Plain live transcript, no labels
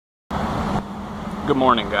Good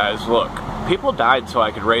morning, guys. Look, people died so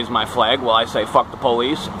I could raise my flag while I say fuck the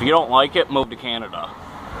police. If you don't like it, move to Canada.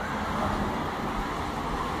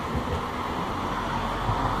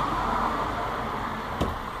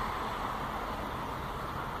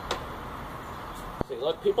 See,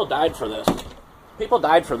 look, people died for this. People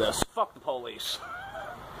died for this. Fuck the police.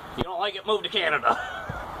 If you don't like it, move to Canada.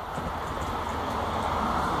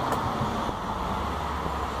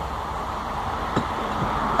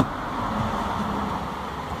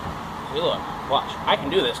 See, look, watch. I can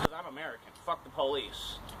do this because I'm American. Fuck the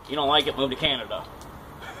police. You don't like it, move to Canada.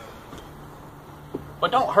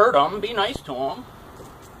 But don't hurt them. Be nice to them.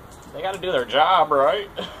 They gotta do their job, right?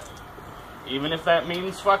 Even if that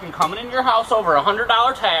means fucking coming in your house over $100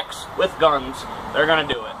 tax with guns, they're gonna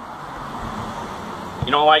do it.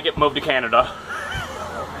 You don't like it, move to Canada.